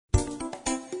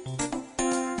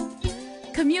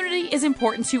Community is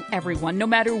important to everyone, no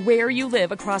matter where you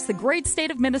live across the great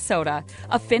state of Minnesota.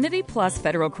 Affinity Plus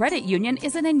Federal Credit Union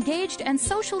is an engaged and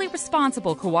socially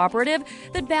responsible cooperative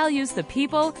that values the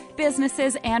people,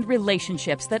 businesses, and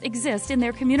relationships that exist in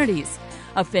their communities.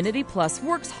 Affinity Plus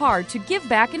works hard to give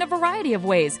back in a variety of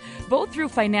ways, both through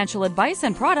financial advice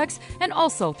and products, and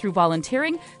also through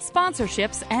volunteering,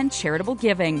 sponsorships, and charitable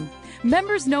giving.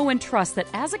 Members know and trust that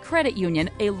as a credit union,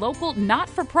 a local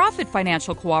not-for-profit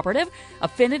financial cooperative,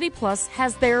 Affinity Plus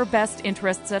has their best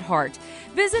interests at heart.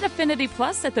 Visit Affinity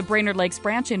Plus at the Brainerd Lakes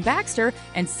branch in Baxter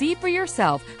and see for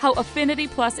yourself how Affinity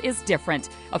Plus is different.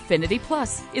 Affinity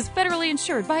Plus is federally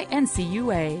insured by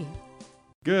NCUA.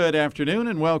 Good afternoon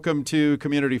and welcome to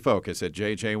Community Focus at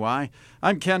JJY.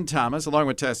 I'm Ken Thomas along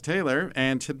with Tess Taylor,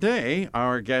 and today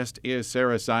our guest is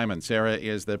Sarah Simon. Sarah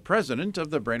is the president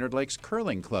of the Brainerd Lakes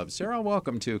Curling Club. Sarah,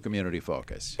 welcome to Community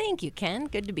Focus. Thank you, Ken.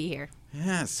 Good to be here.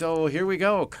 Yeah, so here we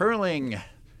go. Curling.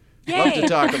 Yay. Love to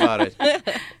talk about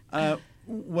it.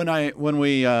 When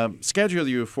we scheduled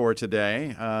you for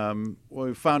today,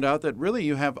 we found out that really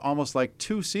you have almost like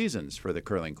 2 seasons for the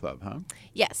curling club, huh?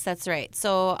 Yes, that's right.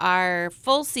 So our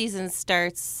full season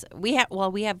starts. We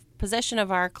have possession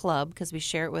of our club because we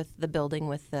share it with the building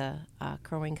with the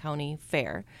Crow Wing County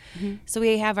Fair. Mm-hmm. So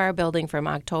we have our building from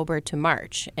October to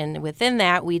March, and within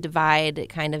that we divide it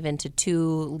kind of into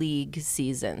 2 league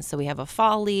seasons. So we have a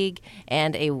fall league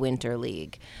and a winter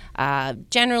league.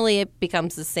 Generally, it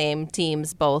becomes the same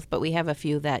teams both, but we have a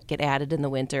few that get added in the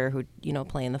winter who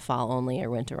play in the fall only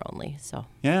or winter only. So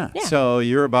yeah. So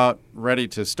you're about ready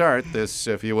to start this,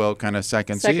 if you will, kind of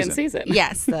second season.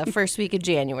 Yes, the first week of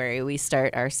January we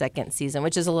start our second season,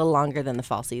 which is a little longer than the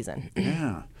fall season.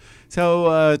 Yeah.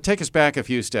 So take us back a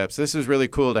few steps. This is really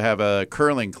cool to have a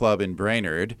curling club in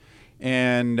Brainerd.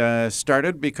 And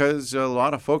started because a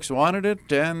lot of folks wanted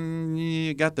it, and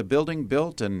you got the building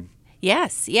built. And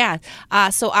yes, yeah.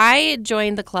 So I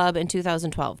joined the club in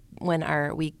 2012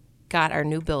 when we got our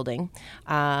new building,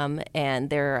 and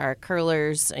there are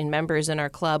curlers and members in our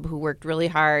club who worked really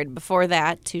hard before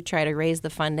that to try to raise the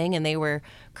funding, and they were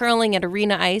curling at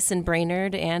Arena Ice in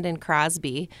Brainerd and in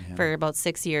Crosby for about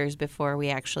 6 years before we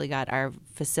actually got our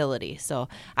facility. So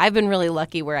I've been really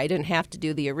lucky where I didn't have to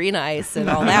do the Arena Ice and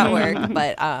all that work,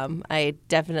 but I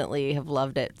definitely have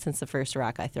loved it since the first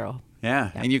rock I throw.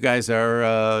 Yeah, and you guys are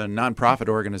a nonprofit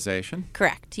organization.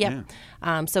 Correct. Yep.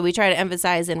 Yeah. So we try to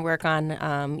emphasize and work on,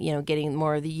 getting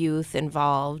more of the youth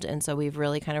involved, and so we've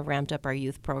really kind of ramped up our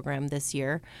youth program this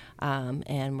year,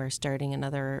 and we're starting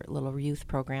another little youth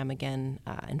program again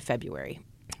in February.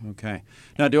 Okay.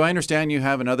 Now, do I understand you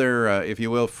have another, if you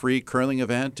will, free curling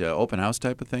event, open house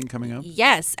type of thing coming up?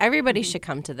 Yes, everybody should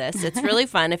come to this. It's really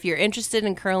fun. If you're interested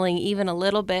in curling even a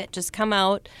little bit, just come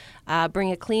out.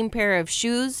 Bring a clean pair of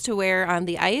shoes to wear on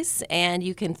the ice, and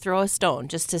you can throw a stone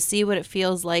just to see what it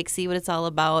feels like, see what it's all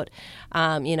about,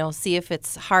 see if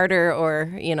it's harder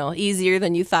or, easier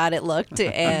than you thought it looked.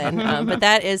 And but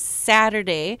that is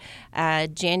Saturday,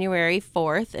 January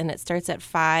 4th, and it starts at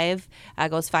 5,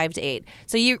 goes 5 to 8.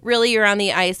 So you're on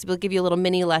the ice. We'll give you a little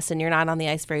mini lesson. You're not on the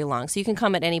ice very long. So you can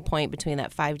come at any point between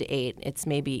that 5 to 8. It's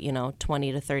maybe,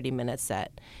 20 to 30 minutes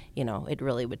that, it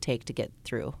really would take to get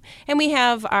through. And we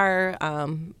have our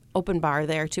open bar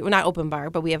there too. Well, not open bar,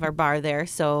 but we have our bar there.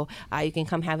 So you can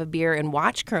come have a beer and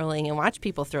watch curling and watch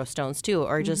people throw stones too.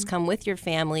 Or just come with your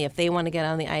family if they want to get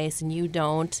on the ice and you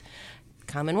don't.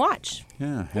 Come and watch.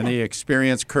 Yeah, and the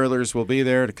experienced curlers will be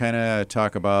there to kind of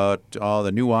talk about all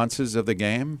the nuances of the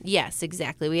game? Yes,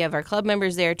 exactly. We have our club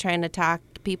members there trying to talk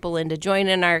people into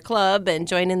joining our club and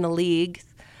joining the league.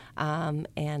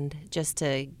 And just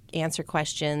to answer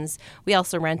questions. We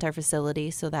also rent our facility,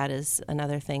 so that is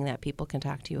another thing that people can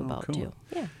talk to you about, cool. too.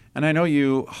 Yeah. And I know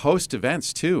you host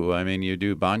events, too. I mean, you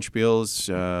do Bonspiels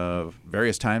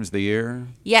various times of the year.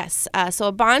 Yes. So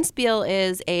a Bonspiel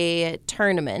is a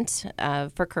tournament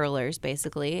for curlers,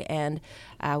 basically, and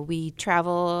we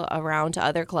travel around to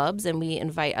other clubs, and we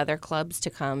invite other clubs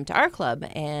to come to our club,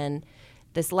 and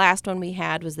this last one we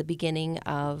had was the beginning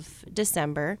of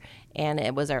December, and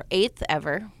it was our 8th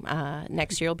ever.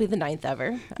 Next year will be the 9th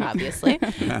ever, obviously.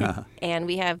 And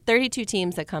we have 32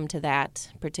 teams that come to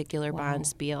that particular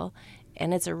Bonspiel,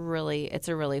 and it's a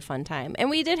really fun time. And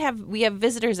we have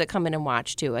visitors that come in and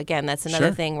watch too. Again, that's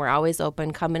another thing. We're always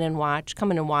open. Come in and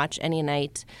watch any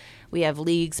night. We have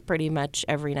leagues pretty much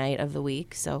every night of the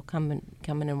week, so come in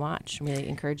and watch. We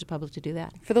encourage the public to do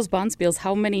that. For those Bonspiels,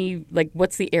 how many,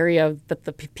 what's the area that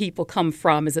the people come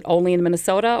from? Is it only in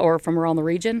Minnesota or from around the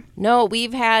region? No,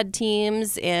 we've had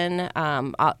teams in,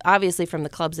 obviously from the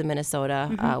clubs in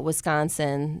Minnesota,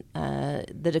 Wisconsin,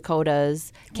 the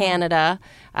Dakotas, Canada.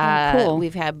 Cool.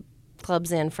 We've had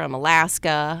clubs in from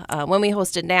Alaska. When we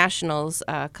hosted nationals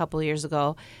a couple years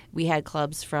ago, we had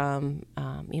clubs from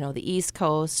the East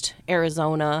Coast,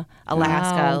 Arizona,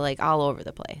 Alaska, Wow. like all over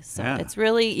the place. So Yeah. it's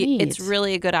really Neat.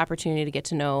 a good opportunity to get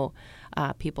to know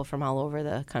people from all over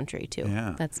the country too.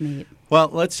 Yeah. That's neat. Well,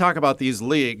 let's talk about these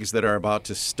leagues that are about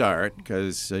to start,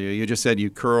 because you just said you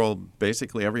curl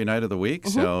basically every night of the week,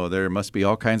 so there must be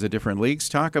all kinds of different leagues.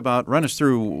 Run us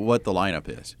through what the lineup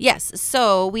is. Yes.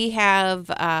 So we have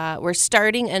we're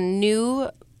starting a new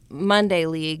Monday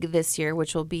league this year,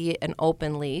 which will be an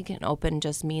open league. And open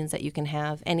just means that you can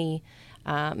have any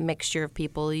mixture of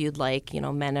people you'd like,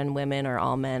 men and women or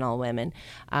all men, all women.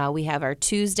 We have our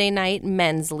Tuesday night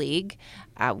men's league,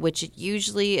 which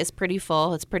usually is pretty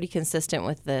full. It's pretty consistent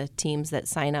with the teams that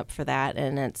sign up for that,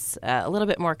 and it's a little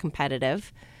bit more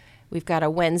competitive. We've got a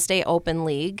Wednesday open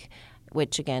league,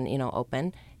 which again,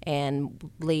 open,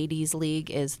 and ladies league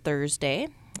is Thursday,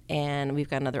 and we've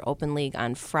got another open league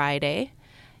on Friday.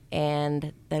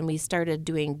 And then we started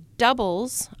doing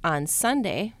doubles on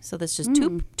Sunday. So that's just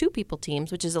two people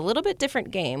teams, which is a little bit different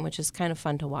game, which is kind of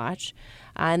fun to watch.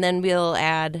 And then we'll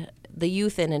add the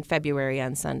youth in February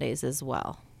on Sundays as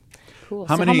well. Cool.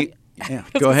 How So many? Yeah, I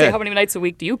was go gonna say, ahead. how many nights a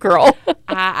week do you curl?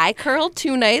 I curl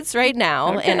 2 nights right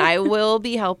now, and I will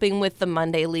be helping with the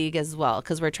Monday League as well,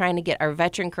 because we're trying to get our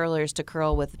veteran curlers to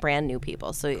curl with brand new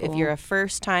people. So if you're a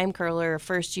first-time curler, a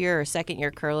first-year or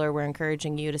second-year curler, we're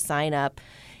encouraging you to sign up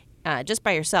just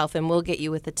by yourself, and we'll get you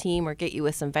with a team or get you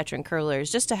with some veteran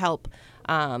curlers just to help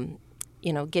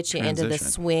get you into the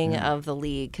Transition. swing of the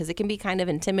league, because it can be kind of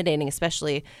intimidating,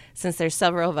 especially since there's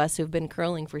several of us who've been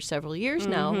curling for several years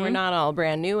now. We're not all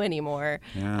brand new anymore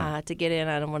to get in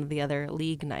on one of the other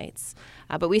league nights.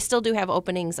 But we still do have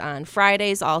openings on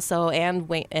Fridays also, and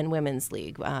women's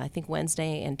league. I think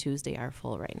Wednesday and Tuesday are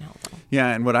full right now, though.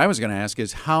 Yeah, and what I was going to ask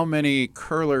is how many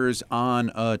curlers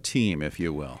on a team, if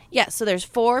you will? Yeah, so there's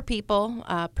 4 people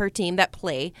per team that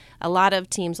play. A lot of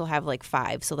teams will have like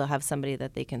 5, so they'll have somebody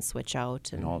that they can switch out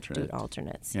and alternate. do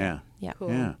alternates. Yeah. Yeah.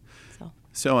 Yeah. So.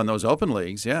 So in those open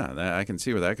leagues, I can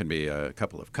see where that could be a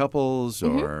couple of couples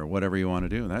or whatever you want to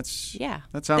do. That sounds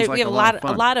like we have a lot of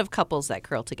fun. a lot of couples that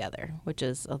curl together, which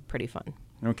is pretty fun.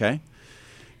 Okay.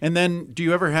 And then do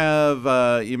you ever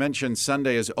have, you mentioned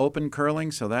Sunday is open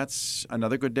curling, so that's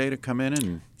another good day to come in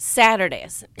and...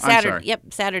 Saturdays. I'm sorry.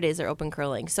 Yep, Saturdays are open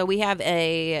curling. So we have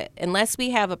unless we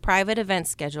have a private event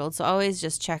scheduled, so always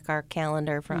just check our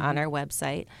calendar on our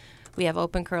website. We have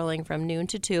open curling from noon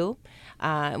to 2,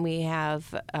 and we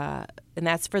have, and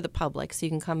that's for the public. So you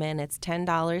can come in. It's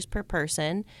 $10 per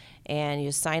person, and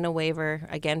you sign a waiver.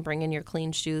 Again, bring in your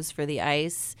clean shoes for the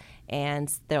ice,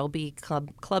 and there'll be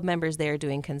club members there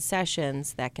doing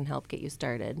concessions that can help get you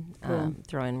started,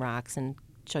 throwing rocks and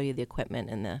show you the equipment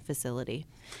in the facility.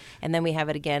 And then we have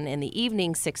it again in the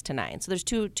evening, 6 to 9. So there's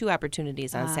two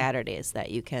opportunities on Saturdays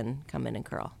that you can come in and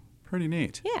curl. Pretty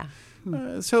neat. Yeah.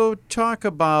 So talk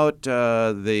about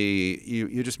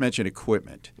you just mentioned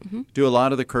equipment. Do a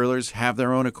lot of the curlers have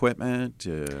their own equipment?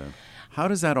 How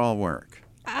does that all work?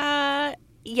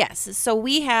 Yes. So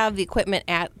we have the equipment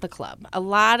at the club. A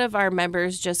lot of our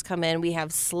members just come in. We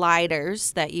have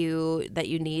sliders that you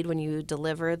need when you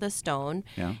deliver the stone.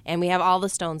 Yeah. And we have all the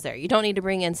stones there. You don't need to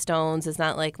bring in stones. It's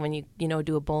not like when you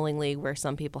do a bowling league where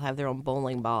some people have their own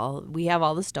bowling ball. We have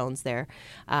all the stones there.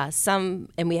 And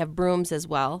we have brooms as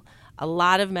well. A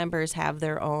lot of members have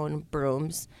their own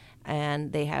brooms,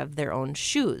 and they have their own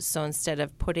shoes. So instead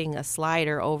of putting a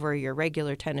slider over your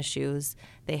regular tennis shoes,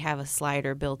 they have a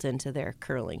slider built into their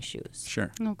curling shoes.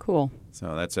 Sure. Oh, cool.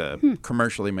 So that's a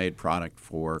commercially made product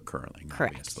for curling.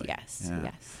 Correct. Obviously. Yes.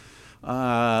 Yeah.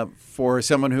 Yes. For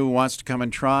someone who wants to come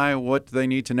and try, what do they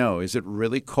need to know? Is it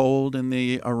really cold in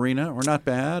the arena, or not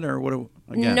bad, or what?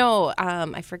 Again? No,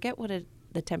 I forget what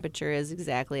the temperature is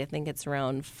exactly. I think it's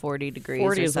around 40 degrees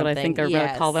 40 or is something. what I think they're going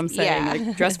to call them, saying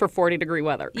like, dress for 40-degree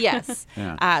weather. Yes.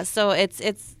 Yeah. So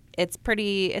it's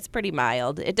pretty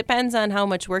mild. It depends on how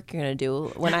much work you're going to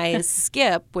do. When I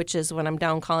skip, which is when I'm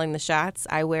down calling the shots,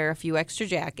 I wear a few extra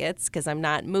jackets because I'm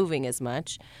not moving as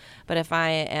much. But if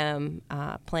I am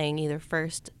playing either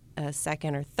first,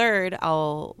 second, or third,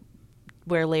 I'll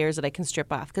wear layers that I can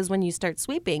strip off, because when you start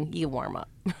sweeping, you warm up.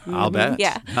 I'll bet.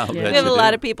 Yeah. I'll bet We have you a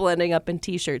lot do. of people ending up in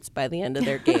T-shirts by the end of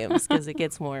their games because it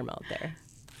gets warm out there.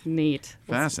 Neat. It's a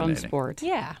fun Fascinating. sport.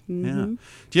 Yeah. Yeah. Do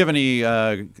you have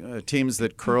any teams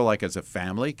that curl like as a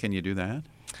family? Can you do that?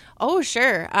 Oh,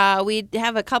 sure. We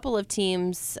have a couple of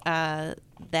teams that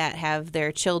have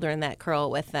their children that curl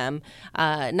with them.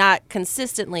 Not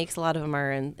consistently, because a lot of them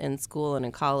are in school and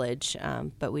in college,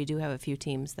 but we do have a few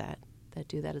teams that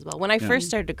do that as well. When I first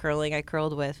started curling, I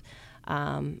curled with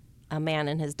a man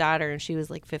and his daughter, and she was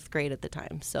like 5th grade at the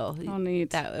time. So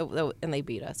neat. And they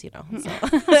beat us, So.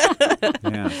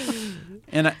 Yeah.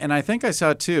 And I think I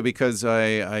saw it too, because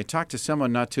I talked to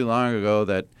someone not too long ago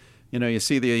that, you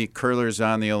see the curlers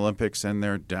on the Olympics and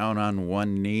they're down on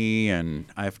one knee, and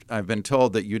I've been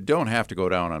told that you don't have to go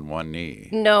down on one knee.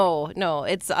 No,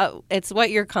 it's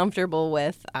what you're comfortable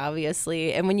with,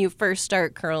 obviously. And when you first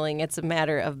start curling, it's a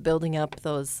matter of building up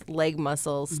those leg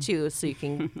muscles too, so you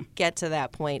can get to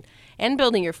that point, and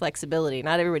building your flexibility.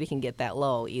 Not everybody can get that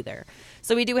low either.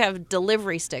 So we do have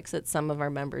delivery sticks that some of our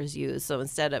members use. So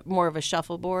instead of more of a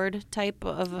shuffleboard type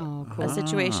of a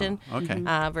situation, okay.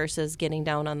 Versus getting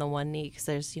down on the one knee, because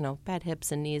there's bad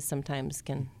hips and knees sometimes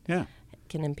can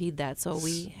impede that. So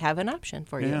we have an option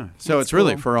for you. Yeah. So it's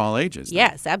really for all ages. Then.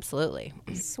 Yes, absolutely.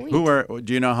 Sweet.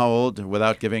 Do you know how old,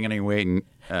 without giving away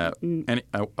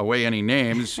any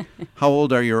names, how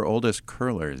old are your oldest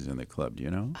curlers in the club? Do you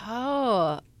know?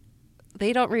 Oh,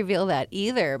 they don't reveal that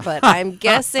either, but I'm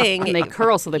guessing. And they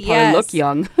curl, so they probably look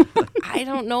young. I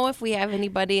don't know if we have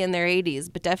anybody in their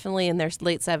 80s, but definitely in their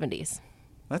late 70s.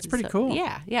 That's pretty cool.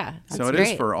 Yeah. So it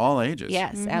is for all ages.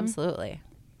 Yes, absolutely.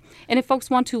 And if folks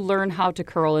want to learn how to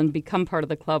curl and become part of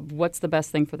the club, what's the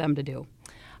best thing for them to do?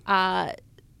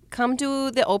 Come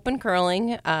to the open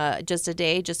curling just a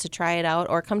day just to try it out,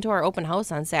 or come to our open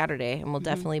house on Saturday, and we'll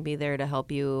definitely be there to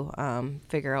help you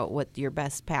figure out what your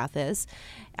best path is.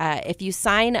 If you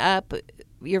sign up,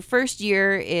 your first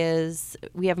year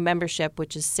we have a membership,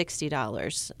 which is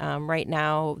 $60. Right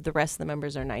now, the rest of the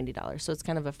members are $90. So it's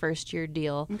kind of a first-year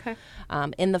deal. Okay.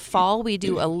 In the fall, we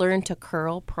do a Learn to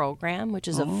Curl program, which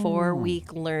is a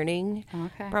 4-week learning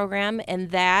program, and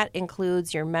that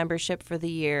includes your membership for the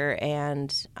year,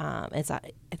 and I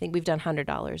think we've done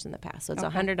 $100 in the past. So it's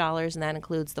 $100, and that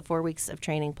includes the 4 weeks of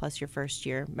training plus your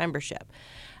first-year membership.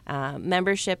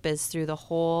 Membership is through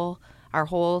our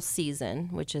whole season,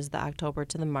 which is the October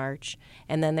to the March,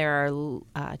 and then there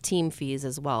are team fees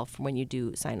as well for when you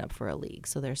do sign up for a league.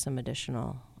 So there's some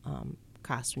additional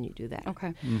cost when you do that.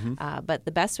 Okay. But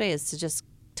the best way is to just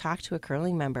talk to a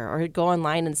curling member or go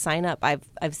online and sign up.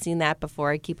 I've seen that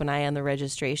before. I keep an eye on the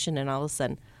registration, and all of a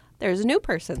sudden there's a new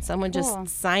person. Someone just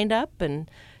signed up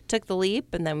and took the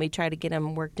leap, and then we try to get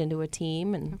them worked into a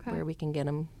team and where we can get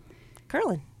them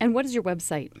curling. And what is your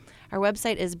website? Our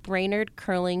website is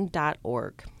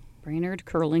brainerdcurling.org.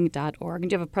 brainerdcurling.org. And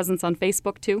do you have a presence on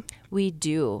Facebook too? We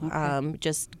do.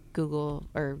 Just Google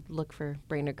or look for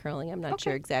Brainerd Curling. I'm not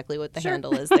sure exactly what the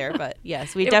handle is there, but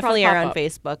yes, we definitely are on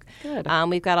Facebook. Good.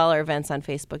 We've got all our events on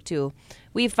Facebook too.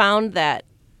 We found that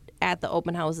at the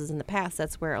open houses in the past,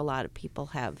 that's where a lot of people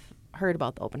have heard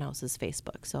about the open houses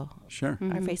Facebook. So sure,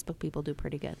 our Facebook people do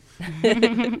pretty good.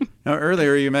 Now,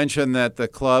 earlier you mentioned that the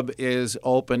club is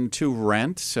open to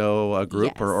rent, so a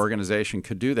group or organization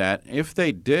could do that. If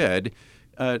they did,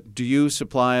 do you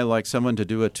supply like someone to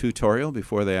do a tutorial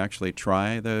before they actually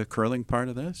try the curling part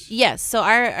of this? Yes. So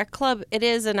our club, it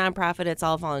is a nonprofit. It's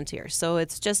all volunteer. So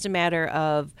it's just a matter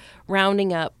of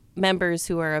rounding up members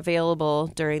who are available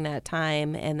during that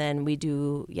time, and then we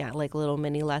do like little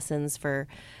mini lessons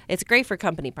it's great for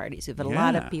company parties. We've had a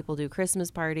lot of people do Christmas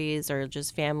parties or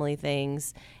just family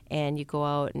things, and you go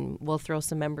out and we'll throw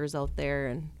some members out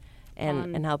there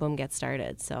and help them get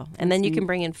started. So and then you can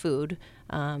bring in food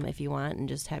if you want and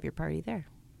just have your party there.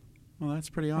 Well, that's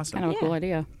pretty awesome. Kind of a cool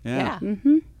idea. Yeah.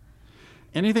 Mm-hmm.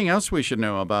 Anything else we should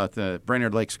know about the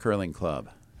Brainerd Lakes Curling Club?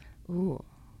 Ooh.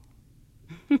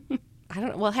 I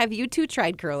don't know. Well, have you two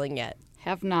tried curling yet?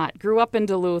 Have not. Grew up in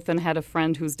Duluth and had a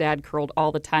friend whose dad curled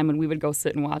all the time, and we would go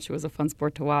sit and watch. It was a fun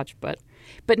sport to watch. But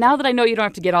now that I know you don't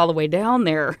have to get all the way down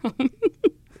there.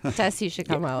 Tess, you should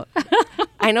come out.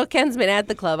 I know Ken's been at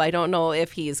the club. I don't know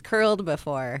if he's curled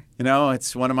before. You know,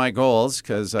 it's one of my goals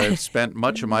because I've spent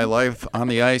much of my life on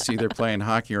the ice either playing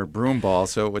hockey or broom ball,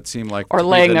 so it would seem like... Or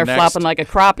laying there flopping like a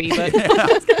crappie. But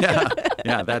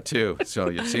yeah, that too. So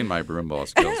you've seen my broom ball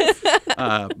skills.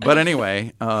 But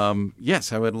anyway,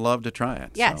 yes, I would love to try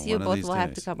it. Yes, so you both will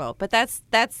have to come out. But that's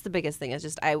the biggest thing. Is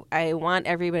just I want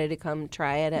everybody to come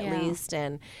try it at least,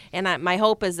 and my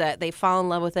hope is that they fall in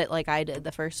love with it like I did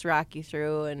the first rock you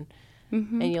threw, and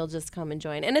you'll just come and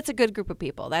join. And it's a good group of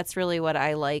people. That's really what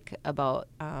I like about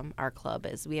our club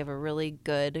is we have a really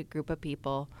good group of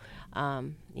people.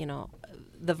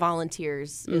 The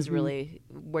volunteers is really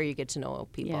where you get to know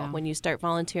people. Yeah. When you start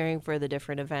volunteering for the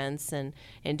different events and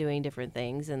doing different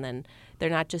things, and then they're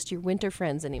not just your winter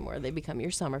friends anymore. They become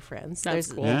your summer friends.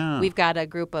 That's cool. Yeah. We've got a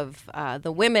group of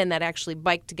the women that actually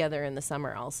bike together in the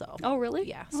summer also. Oh, really?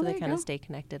 Yeah, so they kind of stay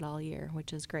connected all year,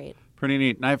 which is great. Pretty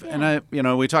neat. And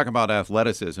we talk about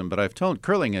athleticism, but I've told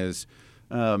curling is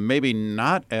maybe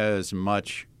not as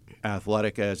much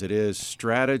athletic as it is,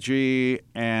 strategy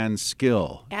and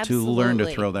skill to learn to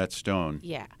Absolutely. throw that stone.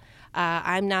 Yeah.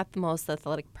 I'm not the most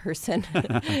athletic person,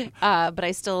 but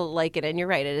I still like it. And you're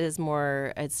right; it is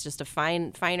more. It's just a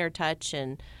finer touch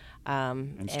and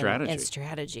strategy. And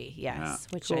strategy, yes, Yeah.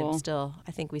 which Cool.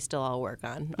 I think we still all work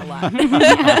on a lot.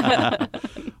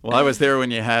 Well, I was there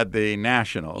when you had the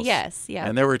Nationals. Yes, yeah.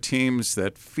 And there were teams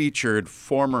that featured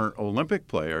former Olympic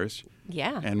players,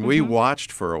 Yeah. and we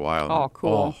watched for a while. Oh,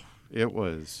 cool. It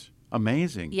was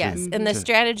amazing. Yes, and the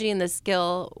strategy and the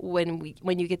skill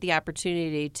when you get the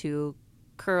opportunity to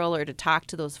curl or to talk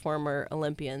to those former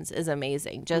Olympians is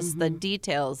amazing. Just the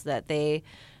details that they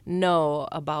know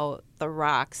about the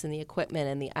rocks and the equipment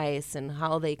and the ice and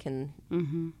how they can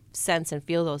sense and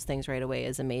feel those things right away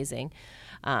is amazing.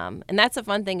 And that's a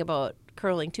fun thing about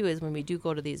curling too, is when we do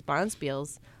go to these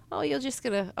bonspiels. Oh, you're just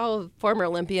gonna former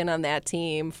Olympian on that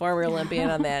team, former Olympian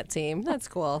on that team. That's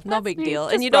cool. No big neat. deal.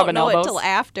 Just And you don't rubbing know it elbows. till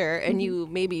after, and you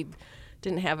maybe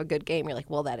didn't have a good game. You're like,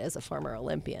 well, that is a former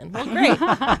Olympian. Well, great.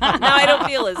 Now I don't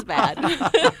feel as bad.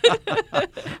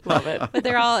 Love it. But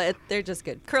they're just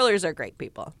good. Curlers are great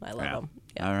people. I love them.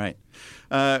 Yeah. All right.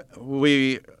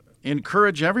 We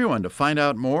encourage everyone to find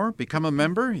out more, become a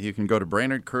member. You can go to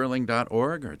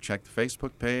BrainerdCurling.org or check the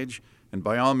Facebook page. And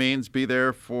by all means, be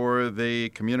there for the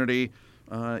community,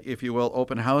 if you will,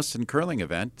 open house and curling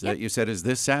event that you said is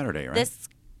this Saturday, right? This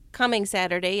coming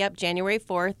Saturday, January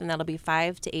 4th, and that'll be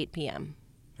 5 to 8 p.m.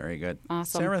 Very good.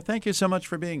 Awesome. Sarah, thank you so much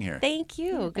for being here. Thank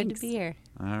you. Good to thanks. be here.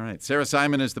 All right. Sarah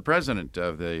Simon is the president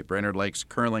of the Brainerd Lakes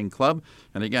Curling Club.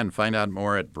 And again, find out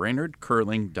more at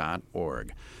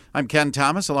BrainerdCurling.org. I'm Ken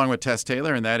Thomas, along with Tess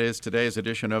Taylor, and that is today's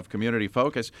edition of Community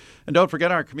Focus. And don't forget,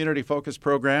 our Community Focus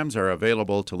programs are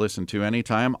available to listen to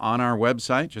anytime on our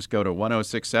website. Just go to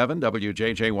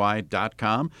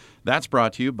 1067wjjy.com. That's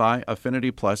brought to you by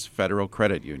Affinity Plus Federal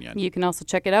Credit Union. You can also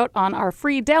check it out on our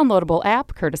free downloadable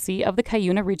app, courtesy of the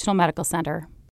Cuyuna Regional Medical Center.